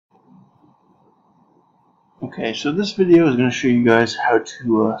Okay, so this video is going to show you guys how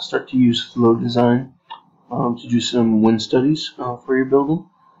to start to use flow design to do some wind studies for your building.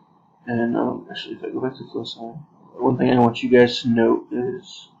 And actually, if I go back to flow design, one thing I want you guys to note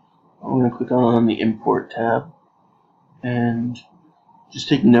is I'm going to click on the import tab and just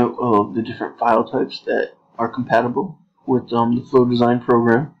take note of the different file types that are compatible with the flow design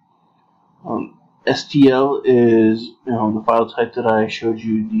program. STL is the file type that I showed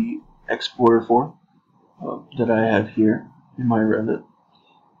you the exporter for. That I have here in my Revit,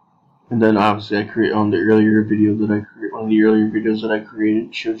 and then obviously I create on the earlier video that I create. One of the earlier videos that I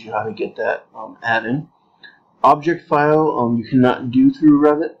created shows you how to get that add-in. Object file you cannot do through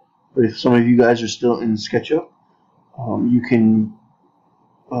Revit, but if some of you guys are still in SketchUp, you can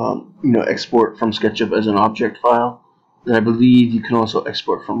export from SketchUp as an object file. And I believe you can also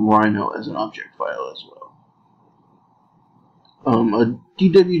export from Rhino as an object file as well. A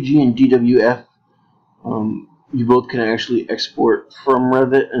DWG and DWF. You both can actually export from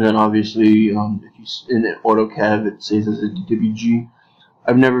Revit, and then obviously if you in AutoCAD it says as a DWG.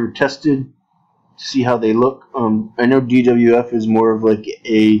 I've never tested to see how they look. I know DWF is more of like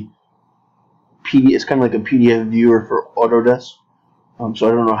a PDF. It's kind of like a PDF viewer for Autodesk. So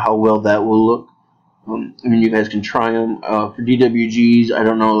I don't know how well that will look. I mean, you guys can try them. For DWGs, I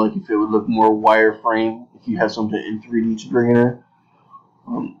don't know like if it would look more wireframe if you have something in 3D to bring in there.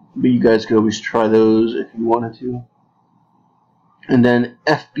 But you guys could always try those if you wanted to. And then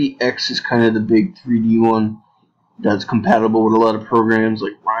FBX is kind of the big 3D one that's compatible with a lot of programs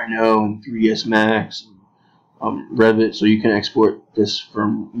like Rhino and 3ds Max and Revit, so you can export this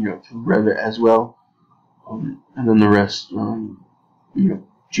from through Revit as well. And then the rest, PNGs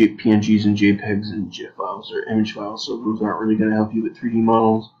and JPEGs and GIF files or image files, so those aren't really going to help you with 3D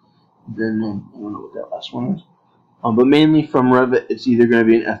models. Then I don't know what that last one is. But mainly from Revit, it's either going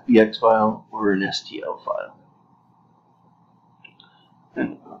to be an FBX file or an STL file.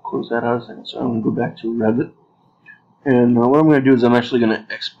 And I'll close that out a second. So I'm going to go back to Revit. And what I'm going to do is I'm actually going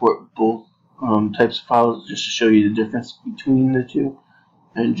to export both types of files just to show you the difference between the two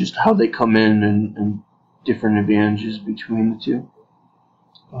and just how they come in and different advantages between the two.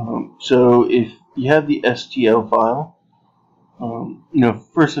 So if you have the STL file,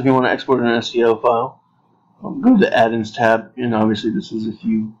 first if you want to export an STL file, go to the add-ins tab, and obviously this is if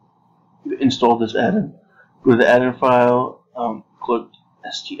you install this add-in. Go to the add-in file, click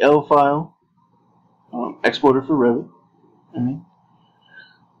STL file, export it for Revit. And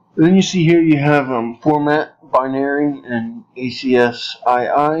then you see here you have format, binary, and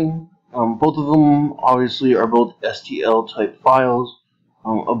ACSII. Both of them obviously are both STL type files.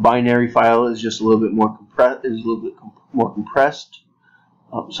 A binary file is just a little bit more compressed,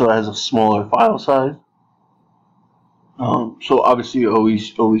 so it has a smaller file size. So obviously you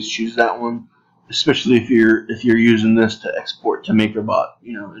always choose that one, especially if you're using this to export to MakerBot,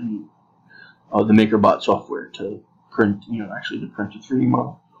 and the MakerBot software to print, actually to print a 3D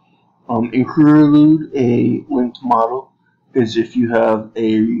model. Include a linked model is if you have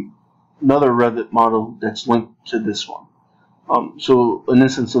another Revit model that's linked to this one. So an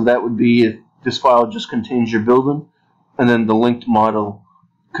instance of that would be if this file just contains your building, and then the linked model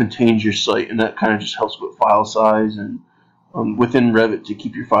contains your site, and that kind of just helps with file size and within Revit to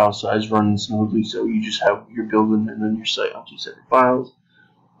keep your file size running smoothly, so you just have your building and then your site on two separate files.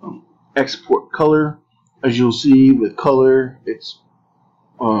 Export color, as you'll see with color, it's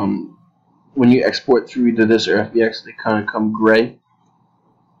when you export through either this or FBX, they kind of come gray,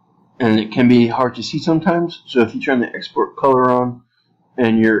 and it can be hard to see sometimes. So if you turn the export color on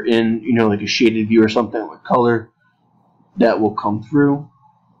and you're in like a shaded view or something with color, that will come through.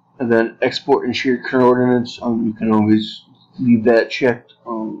 And then export and shared coordinates, you can always leave that checked. I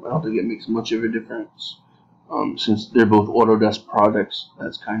don't think it makes much of a difference since they're both Autodesk products.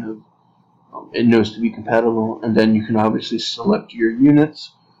 That's kind of it knows to be compatible. And then you can obviously select your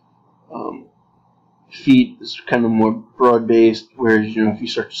units. Feet is kind of more broad-based, whereas if you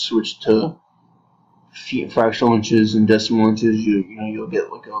start to switch to feet, fractional inches, and decimal inches, you'll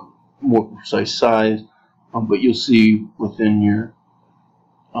get like a more precise size. But you'll see within your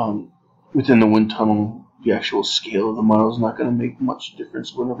within the wind tunnel, the actual scale of the model is not going to make much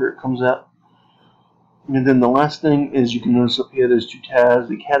difference whenever it comes out. And then the last thing is you can notice up here there's two tabs.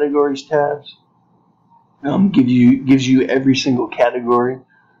 The categories tabs gives you every single category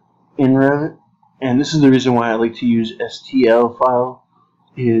in Revit, and this is the reason why I like to use STL file.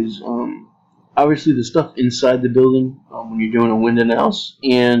 Is obviously the stuff inside the building when you're doing a wind analysis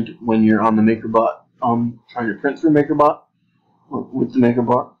and when you're on the MakerBot trying to print through MakerBot with the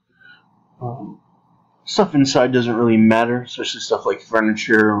MakerBot. Stuff inside doesn't really matter, especially stuff like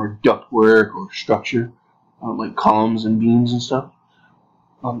furniture or ductwork or structure. like columns and beams and stuff.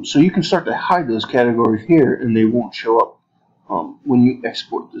 So you can start to hide those categories here, and they won't show up when you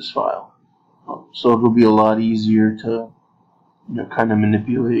export this file. So it'll be a lot easier to kind of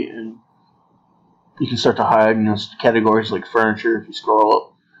manipulate, and you can start to hide categories like furniture. If you scroll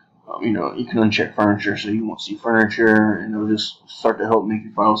up, you can uncheck furniture so you won't see furniture, and it'll just start to help make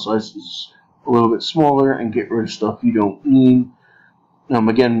your file sizes a little bit smaller and get rid of stuff you don't need.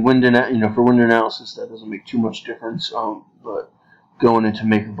 Again, for wind analysis, that doesn't make too much difference, but going into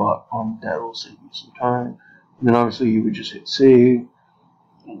MakerBot, that will save you some time. And then obviously you would just hit save.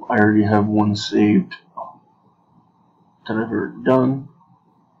 I already have one saved that I've already done,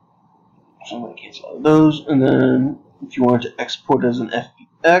 so I'm going to cancel out those. And then if you wanted to export as an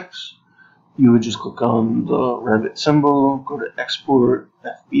FBX, you would just click on the Revit symbol, go to Export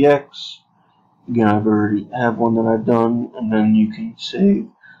FBX. Again, I've already have one that I've done, and then you can save.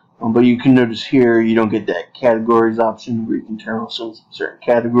 But you can notice here you don't get that categories option where you can turn off certain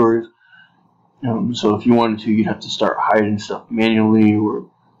categories. So if you wanted to, you'd have to start hiding stuff manually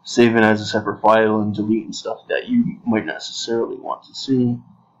or save it as a separate file and deleting stuff that you might not necessarily want to see.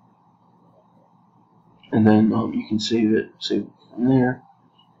 And then you can save it from there.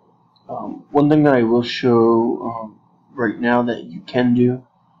 One thing that I will show right now that you can do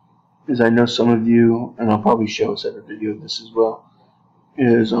is, I know some of you, and I'll probably show a separate video of this as well,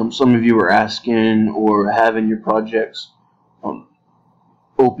 is some of you are asking or have in your projects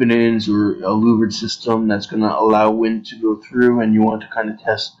openings or a louvered system that's going to allow wind to go through, and you want to kind of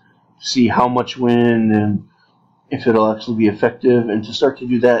test to see how much wind and if it'll actually be effective. And to start to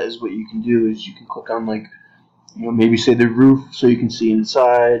do that is what you can do is you can click on, like, maybe say the roof so you can see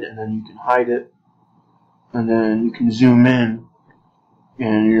inside, and then you can hide it, and then you can zoom in.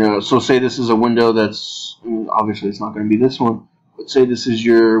 And so say this is a window that's, obviously it's not going to be this one, but say this is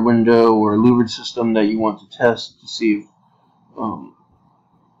your window or louvered system that you want to test to see if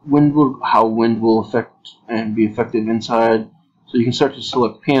how wind will affect and be effective inside. So you can start to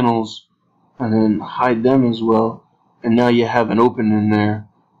select panels and then hide them as well, and now you have an open in there,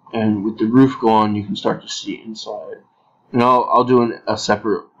 and with the roof gone you can start to see inside. And I'll do a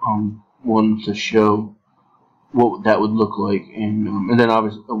separate one to show what that would look like, and then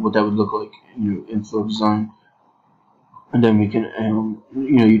obviously what that would look like in Flow Design, and then we can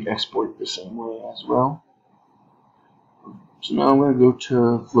you'd export it the same way as well. So now I'm going to go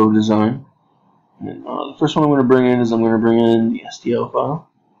to Flow Design, and the first one I'm going to bring in is I'm going to bring in the STL file.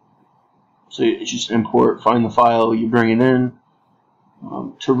 So you just import, find the file, you bring it in.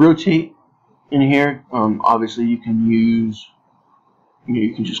 To rotate in here, obviously you can use,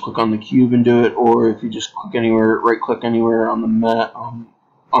 you can just click on the cube and do it, or if you just click anywhere, right click anywhere on the mat, on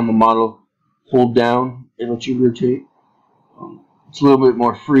the model, hold down, it lets you rotate. It's a little bit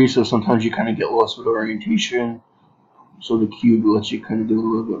more free, so sometimes you kind of get lost with orientation. So the cube lets you kind of do a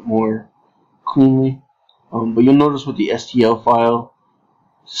little bit more cleanly. But you'll notice with the STL file,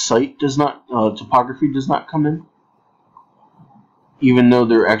 site does not, topography does not come in, even though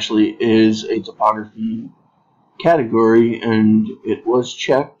there actually is a topography category and it was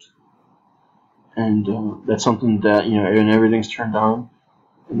checked, and that's something that and everything's turned on,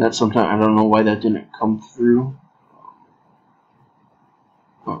 and that's something I don't know why that didn't come through.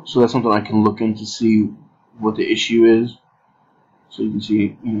 So that's something I can look in to see what the issue is. So you can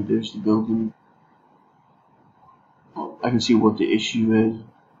see, there's the building. I can see what the issue is,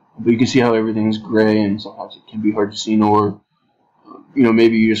 but you can see how everything is gray, and sometimes it can be hard to see. Or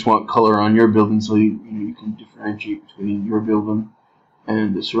maybe you just want color on your building, so you can differentiate between your building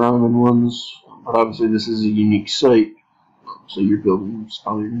and the surrounding ones. But obviously this is a unique site, so your building is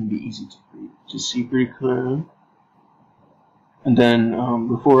probably going to be easy to see pretty clearly. And then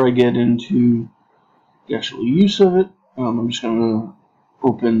before I get into the actual use of it, I'm just going to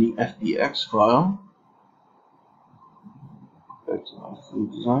open the FBX file. Back to my Flow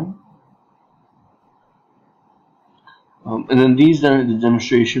Design. And then these are the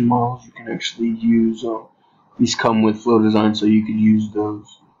demonstration models you can actually use. These come with Flow Design, so you could use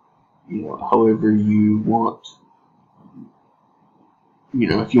those however you want.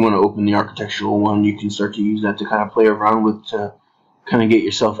 If you want to open the architectural one, you can start to use that to kind of play around with, to kind of get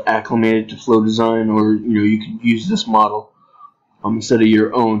yourself acclimated to Flow Design, or you can use this model instead of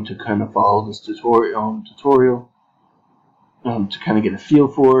your own to kind of follow this tutorial to kind of get a feel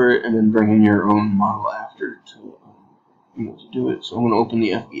for it, and then bring in your own model after to to do it. So I'm going to open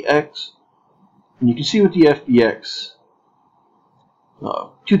the FBX, and you can see with the FBX,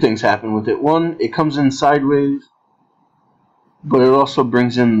 two things happen with it. One, it comes in sideways, but it also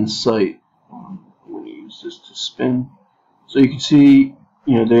brings in the site. I'm going to use this to spin. So you can see,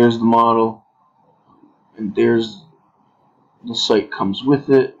 there's the model, and there's the site comes with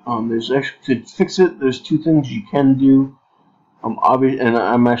it. There's actually, to fix it, there's two things you can do. And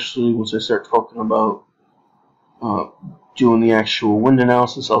I'm actually, once I start talking about doing the actual wind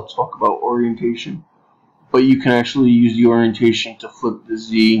analysis, I'll talk about orientation. But you can actually use the orientation to flip the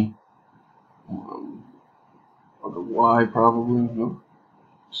Z, or the Y probably. No.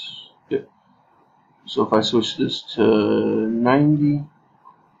 Yeah. So if I switch this to 90,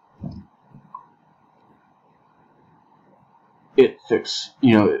 it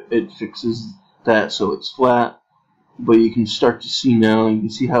fixes that so it's flat. But you can start to see now, you can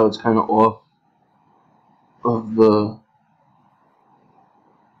see how it's kind of off of the,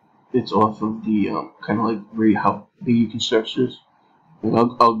 kind of like how big you can stretch this. And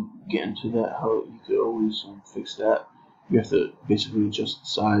I'll get into that, how you could always fix that. You have to basically adjust the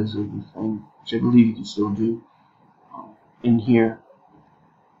size of the thing, which I believe you can still do in here.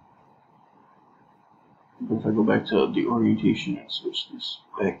 But if I go back to the orientation and switch this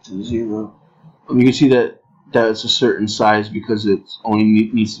back to 0, you can see that it's a certain size because it only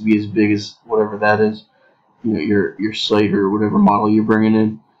needs to be as big as whatever that is, your site or whatever model you're bringing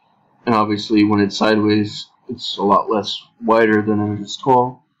in. And obviously, when it's sideways, it's a lot less wider than it is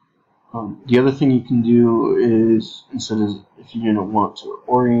tall. The other thing you can do is, if you didn't want to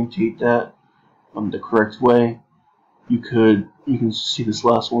orientate that the correct way, you can see this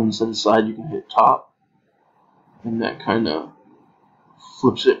last one, instead of side, you can hit top, and that kind of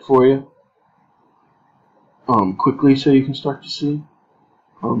flips it for you quickly, so you can start to see.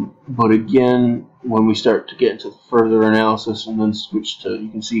 But again, when we start to get into further analysis and then switch to, you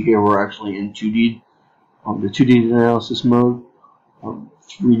can see here we're actually in 2D, the 2D analysis mode.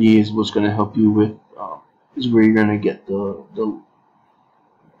 3D is what's going to help you with, is where you're going to get the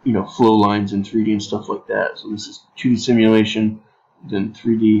flow lines in 3D and stuff like that. So this is 2D simulation, then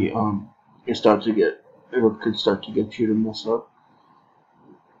 3D, it could start to get you to mess up.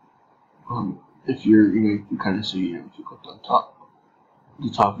 If you're, you can kind of see, if you click on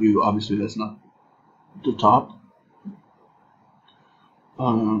the top view, obviously that's not the top.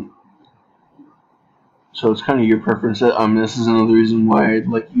 So it's kind of your preference. This is another reason why I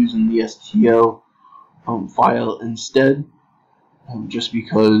like using the STL file instead, just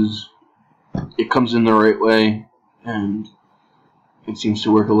because it comes in the right way and it seems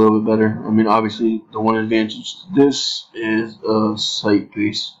to work a little bit better. Obviously the one advantage to this is site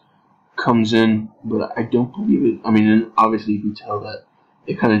base comes in, but I don't believe it. And obviously you can tell that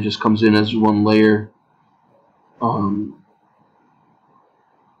it kind of just comes in as one layer,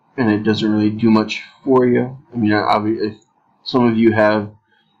 and it doesn't really do much for you. If some of you have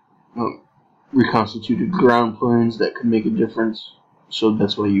reconstituted ground planes, that could make a difference, so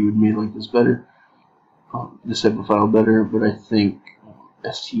that's why you would make like this better, this type of file better. But I think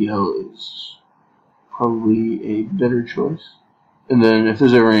STL is probably a better choice. And then if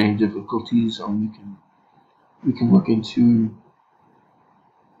there's ever any difficulties, we can look into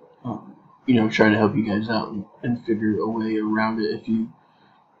trying to help you guys out and figure a way around it. If you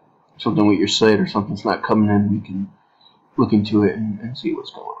something with your site or something's not coming in, we can look into it and see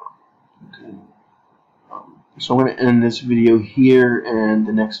what's going on. Okay. So I'm going to end this video here, and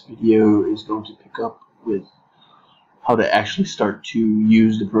the next video is going to pick up with how to actually start to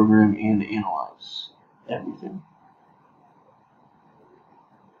use the program and analyze everything.